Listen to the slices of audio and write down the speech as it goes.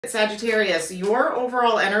Sagittarius, your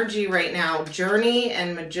overall energy right now, Journey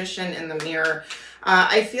and Magician in the Mirror.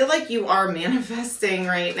 I feel like you are manifesting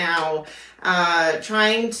right now,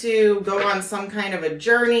 trying to go on some kind of a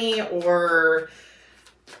journey or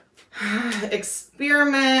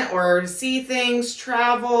experiment or see things,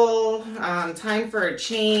 travel, time for a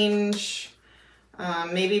change,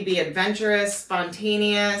 maybe be adventurous,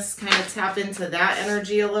 spontaneous, kind of tap into that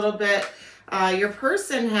energy a little bit. Your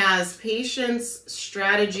person has patience,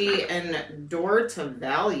 strategy, and door to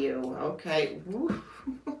value. Okay. Woo.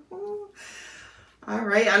 All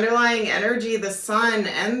right. Underlying energy, the sun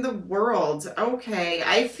and the world. Okay.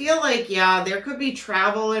 I feel like, yeah, there could be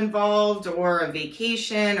travel involved or a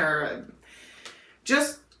vacation or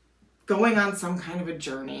just going on some kind of a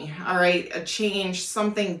journey. All right. A change,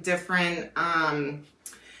 something different.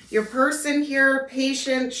 Your person here,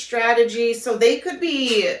 patient, strategy. So they could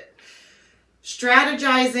be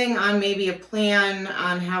strategizing on maybe a plan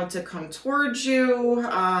on how to come towards you.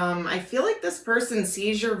 I feel like this person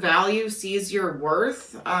sees your value, sees your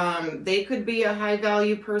worth. They could be a high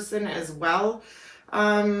value person as well.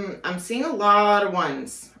 I'm seeing a lot of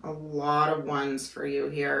ones for you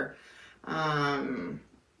here. And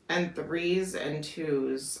 3s and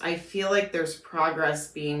 2s. I feel like there's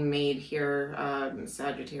progress being made here,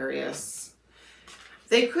 Sagittarius.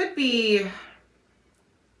 They could be...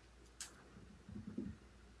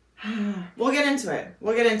 We'll get into it.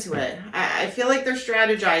 We'll get into it. I feel like they're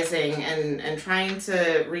strategizing and trying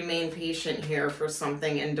to remain patient here for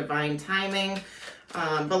something in divine timing.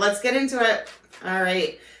 But let's get into it. All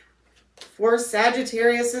right. For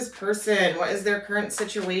Sagittarius's person, what is their current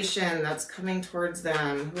situation that's coming towards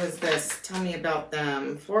them? Who is this? Tell me about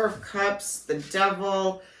them. 4 of Cups, the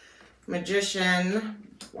Devil, Magician,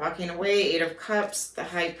 walking away, 8 of Cups, the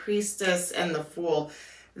High Priestess, and the Fool.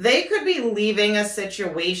 They could be leaving a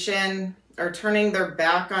situation or turning their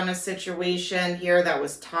back on a situation here that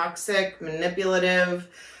was toxic, manipulative,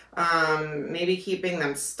 maybe keeping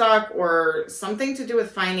them stuck or something to do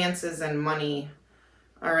with finances and money.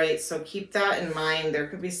 All right, so keep that in mind. There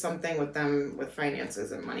could be something with them with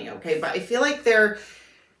finances and money, okay? But I feel like they're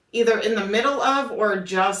either in the middle of or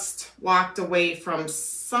just walked away from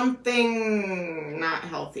something not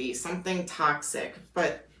healthy, something toxic,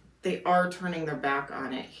 but they are turning their back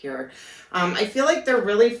on it here. I feel like they're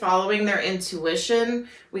really following their intuition.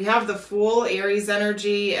 We have the Fool, Aries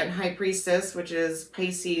energy, and High Priestess, which is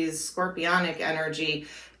Pisces, Scorpionic energy.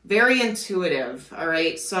 Very intuitive, all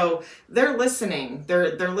right? So they're listening.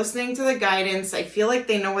 They're listening to the guidance. I feel like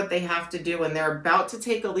they know what they have to do, and they're about to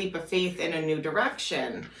take a leap of faith in a new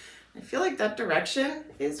direction. I feel like that direction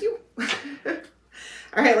is you.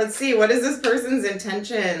 All right, let's see. What is this person's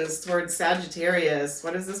intentions towards Sagittarius?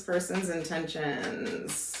 What is this person's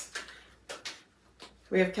intentions?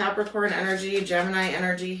 We have Capricorn energy, Gemini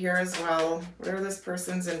energy here as well. What are this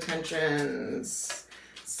person's intentions?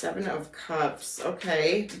 7 of Cups.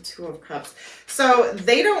 Okay, 2 of Cups. So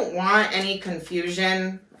they don't want any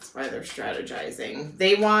confusion. That's why they're strategizing.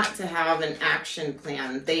 They want to have an action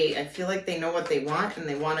plan. I feel like they know what they want and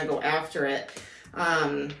they want to go after it.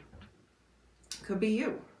 Could be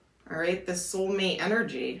you. All right, the soulmate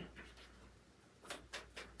energy.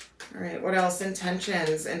 All right, what else?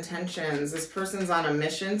 Intentions. This person's on a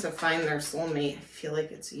mission to find their soulmate. I feel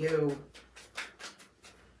like it's you.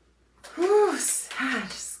 Whew,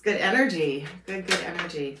 good energy. Good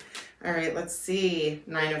energy. All right, let's see.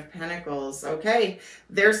 9 of Pentacles. Okay,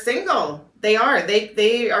 they're single. They are.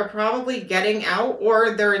 They are probably getting out,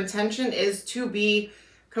 or their intention is to be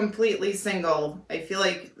completely single. I feel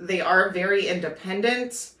like they are very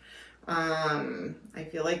independent. I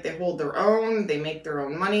feel like they hold their own. They make their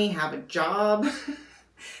own money, have a job.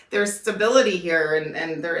 There's stability here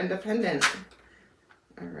and they're independent.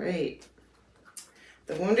 All right.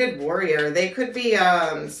 The Wounded Warrior. They could be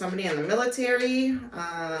somebody in the military.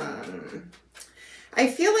 I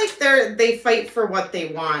feel like they fight for what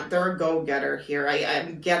they want. They're a go-getter here.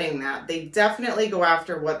 I'm getting that. They definitely go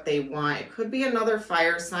after what they want. It could be another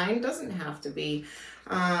fire sign. Doesn't have to be.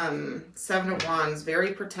 7 of Wands.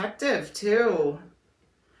 Very protective too.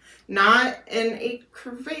 Not in a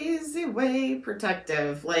crazy way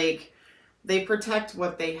protective. Like they protect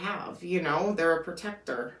what they have. You know, they're a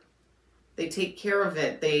protector. They take care of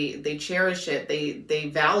it. They cherish it. They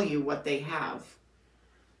value what they have.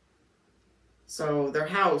 So their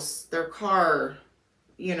house, their car,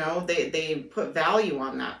 you know, they put value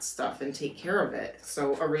on that stuff and take care of it.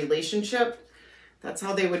 So a relationship, that's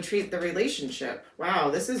how they would treat the relationship. Wow,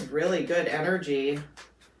 this is really good energy.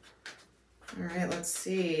 All right, let's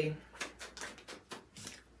see.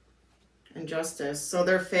 And Justice. So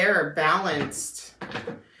they're fair, balanced.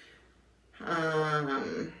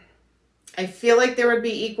 I feel like there would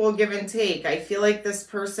be equal give and take. I feel like this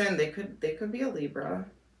person, they could be a Libra.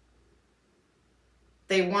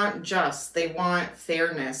 They want just, they want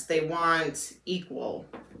fairness, they want equal.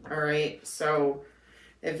 All right. So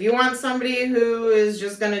if you want somebody who is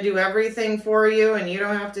just going to do everything for you and you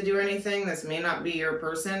don't have to do anything, this may not be your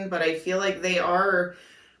person, but I feel like they are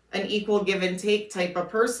an equal give and take type of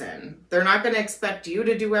person. They're not going to expect you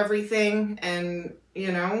to do everything, and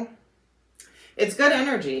you know, it's good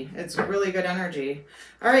energy. It's really good energy.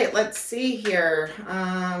 All right, let's see here.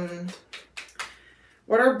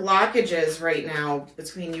 What are blockages right now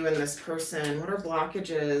between you and this person? What are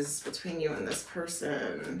blockages between you and this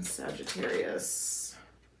person? Sagittarius,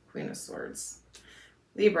 Queen of Swords,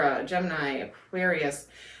 Libra, Gemini, Aquarius.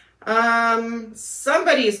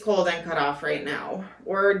 Somebody's cold and cut off right now,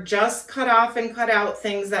 or just cut off and cut out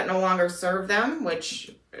things that no longer serve them,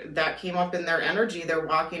 which that came up in their energy. They're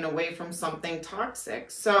walking away from something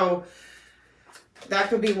toxic. So that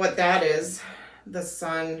could be what that is. The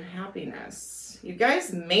Sun, happiness. You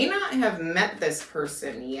guys may not have met this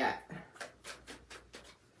person yet.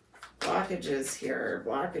 Blockages here,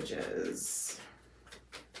 blockages.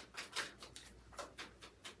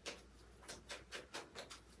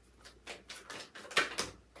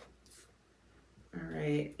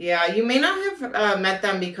 Right. Yeah, you may not have met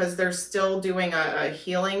them because they're still doing a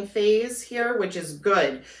healing phase here, which is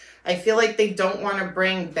good. I feel like they don't want to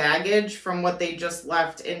bring baggage from what they just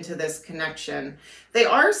left into this connection. They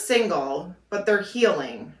are single, but they're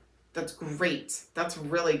healing. That's great. That's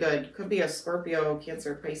really good. Could be a Scorpio,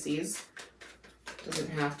 Cancer, Pisces.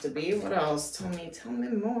 Doesn't have to be. What else? Tell me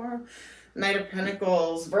more. Knight of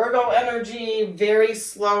Pentacles, Virgo energy, very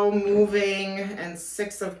slow moving, and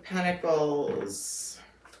Six of Pentacles.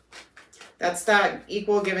 That's that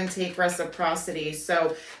equal give and take reciprocity.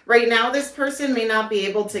 So right now this person may not be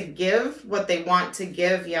able to give what they want to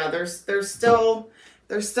give. Yeah, they're still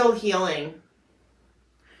healing.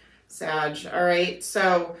 Sag. All right.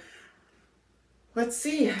 So let's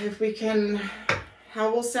see if we can,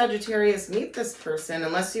 how will Sagittarius meet this person?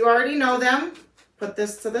 Unless you already know them, put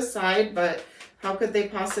this to the side, but how could they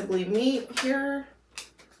possibly meet here?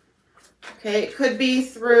 Okay, it could be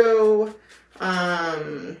through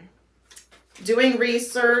doing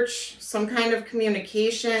research, some kind of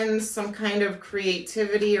communications, some kind of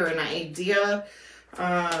creativity or an idea.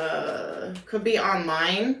 Could be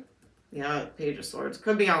online. Yeah, Page of Swords.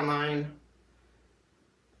 Could be online.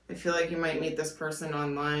 I feel like you might meet this person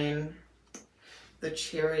online. The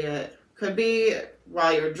Chariot. Could be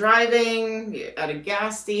while you're driving, at a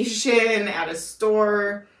gas station, at a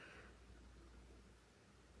store,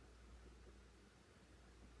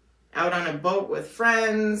 out on a boat with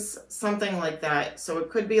friends, something like that. So it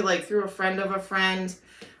could be like through a friend of a friend,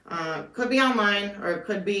 could be online, or it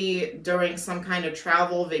could be during some kind of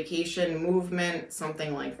travel, vacation, movement,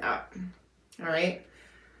 something like that. All right.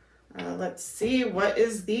 Let's see, what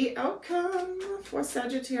is the outcome for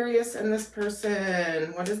Sagittarius and this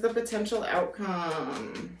person? What is the potential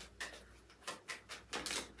outcome?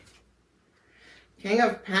 King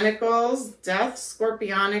of Pentacles, Death,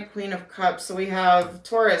 Scorpionic, Queen of Cups. So we have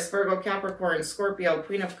Taurus, Virgo, Capricorn, Scorpio,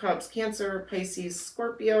 Queen of Cups, Cancer, Pisces,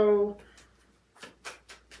 Scorpio.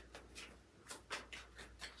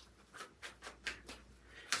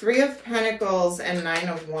 Three of Pentacles and Nine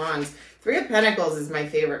of Wands. Three of Pentacles is my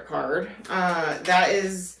favorite card. That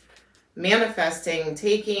is manifesting,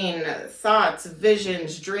 taking thoughts,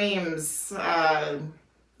 visions, dreams,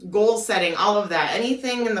 goal setting, all of that.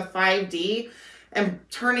 Anything in the 5D and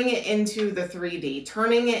turning it into the 3D,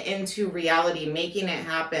 turning it into reality, making it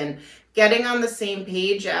happen, getting on the same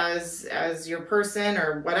page as your person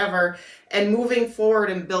or whatever, and moving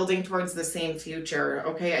forward and building towards the same future.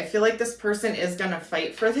 Okay, I feel like this person is going to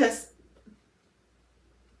fight for this.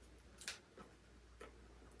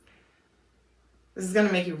 This is going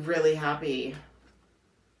to make you really happy.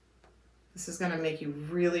 This is going to make you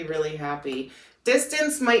really, really happy.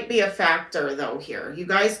 Distance might be a factor, though, here. You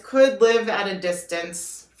guys could live at a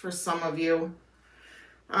distance for some of you.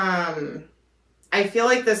 I feel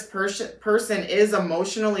like this person is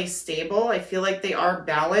emotionally stable. I feel like they are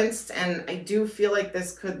balanced, and I do feel like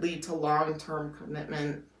this could lead to long-term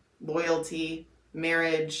commitment, loyalty,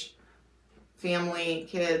 marriage, family,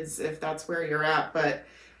 kids, if that's where you're at. But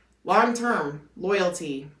long-term,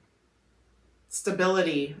 loyalty,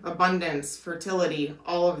 stability, abundance, fertility,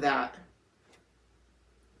 all of that.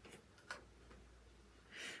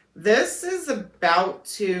 This is about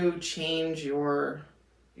to change your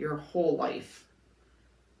whole life,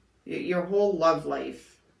 your whole love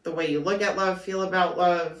life, the way you look at love, feel about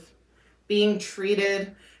love, being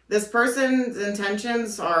treated. This person's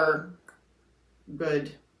intentions are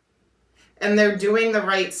good. And they're doing the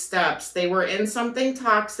right steps. They were in something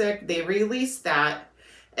toxic. They released that.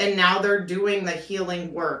 And now they're doing the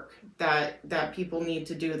healing work that people need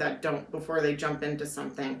to do that don't before they jump into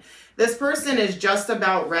something. This person is just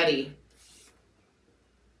about ready.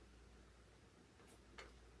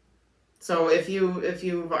 So if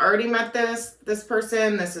you've already met this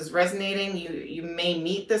person, this is resonating, you may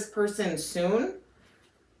meet this person soon.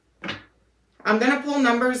 I'm going to pull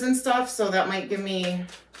numbers and stuff, so that might give me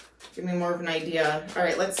more of an idea. All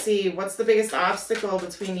right, let's see. What's the biggest obstacle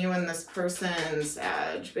between you and this person,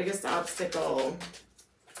 Sag? Biggest obstacle.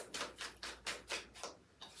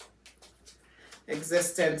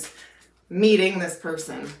 Existence. Meeting this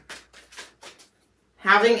person.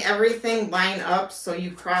 Having everything line up so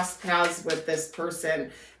you cross paths with this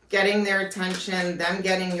person. Getting their attention, them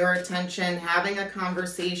getting your attention, having a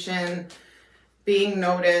conversation, being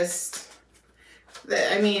noticed.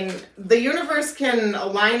 I mean, the universe can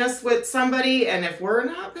align us with somebody, and if we're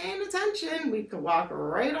not paying attention, we could walk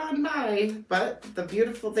right on by. But the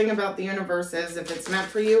beautiful thing about the universe is if it's meant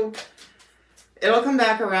for you, it'll come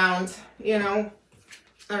back around, you know.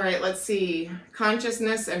 All right, let's see.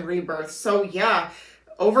 Consciousness and rebirth. So yeah,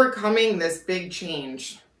 overcoming this big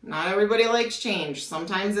change. Not everybody likes change.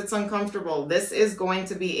 Sometimes it's uncomfortable. This is going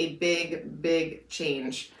to be a big, big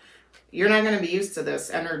change. You're not going to be used to this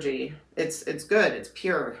energy. It's good. It's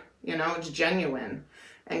pure. You know, it's genuine.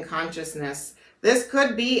 And consciousness. This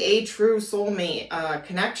could be a true soulmate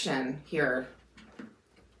connection here.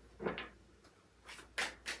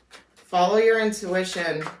 Follow your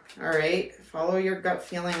intuition. All right. Follow your gut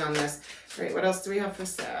feeling on this. All right. What else do we have for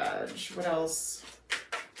Sag? What else?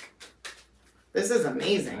 This is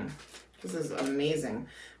amazing. This is amazing.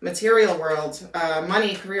 Material world,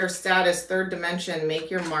 money, career, status, third dimension,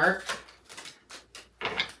 make your mark.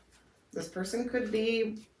 This person could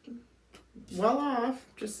be well off,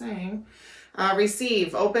 just saying.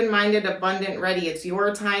 Receive, open-minded, abundant, ready. It's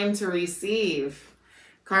your time to receive.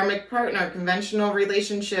 Karmic partner, conventional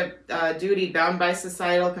relationship, duty, bound by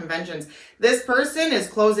societal conventions. This person is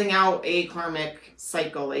closing out a karmic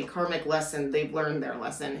cycle, a karmic lesson. They've learned their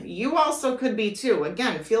lesson. You also could be too.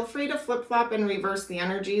 Again, feel free to flip-flop and reverse the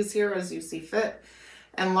energies here as you see fit.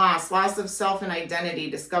 And loss of self and identity.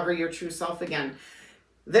 Discover your true self again.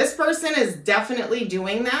 This person is definitely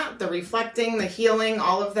doing that. The reflecting, the healing,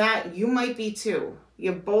 all of that. You might be too.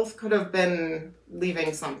 You both could have been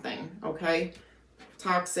leaving something, okay?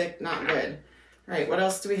 Toxic, not good. All right, what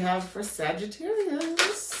else do we have for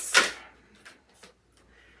Sagittarius?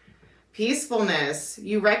 Peacefulness.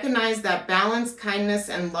 You recognize that balance, kindness,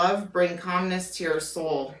 and love bring calmness to your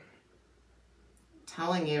soul. I'm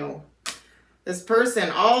telling you. This person,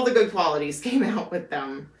 all the good qualities came out with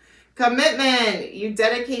them. Commitment. You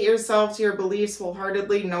dedicate yourself to your beliefs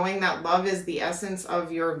wholeheartedly, knowing that love is the essence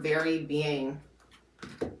of your very being.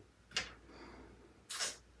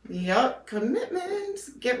 Yep,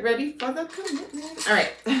 commitment. Get ready for the commitment. All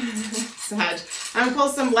right, Sag. I'm gonna pull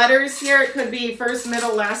some letters here. It could be first,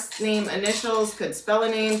 middle, last name, initials. Could spell a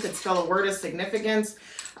name. Could spell a word of significance.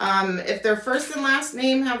 If their first and last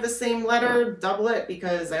name have the same letter, double it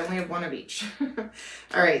because I only have one of each.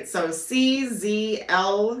 All right, so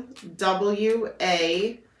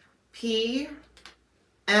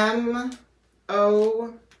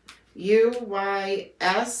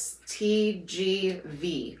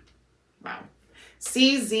Wow.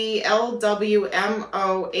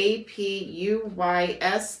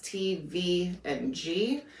 CZLWMOAPUYSTV and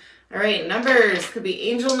G. All right, numbers. Could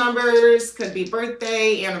be angel numbers, could be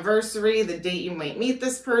birthday, anniversary, the date you might meet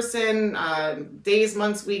this person, days,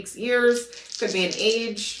 months, weeks, years. Could be an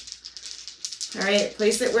age. All right,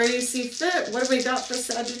 place it where you see fit. What do we got for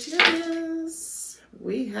Sagittarius?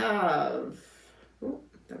 We have, oh,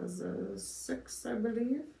 that was a 6, I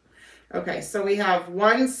believe. Okay, so we have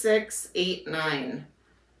 1689.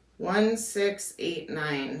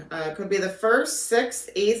 1689. Could be the 1st,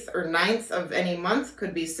 6th, 8th, or 9th of any month.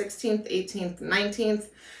 Could be 16th, 18th, 19th.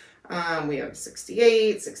 We have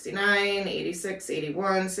 68, 69, 86,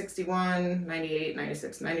 81, 61, 98,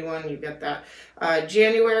 96, 91. You get that.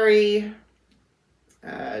 January,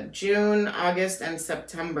 June, August, and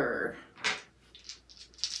September.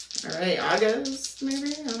 All right, August,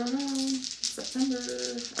 maybe? I don't know. September.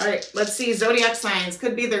 All right, let's see. Zodiac signs.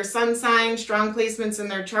 Could be their sun sign, strong placements in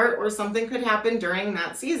their chart, or something could happen during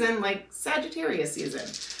that season, like Sagittarius season,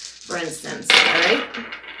 for instance. All right.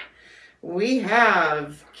 We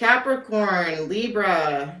have Capricorn,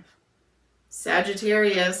 Libra,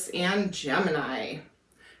 Sagittarius, and Gemini.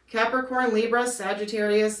 Capricorn, Libra,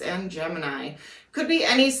 Sagittarius, and Gemini. Could be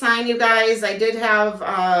any sign, you guys. I did have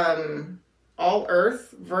all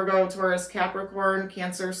earth, Virgo, Taurus, Capricorn,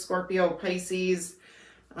 Cancer, Scorpio, Pisces,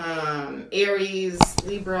 Aries,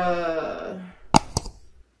 Libra.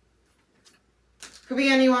 Could be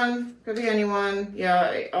anyone. Could be anyone.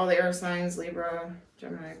 Yeah, all the air signs, Libra,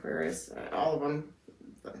 Gemini, Aquarius, all of them.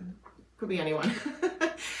 Could be anyone.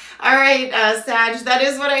 All right, Sag, that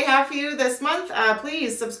is what I have for you this month.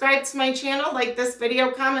 Please subscribe to my channel, like this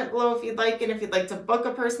video, comment below if you'd like, and if you'd like to book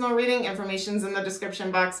a personal reading, information's in the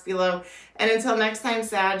description box below. And until next time,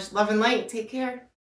 Sag, love and light. Take care.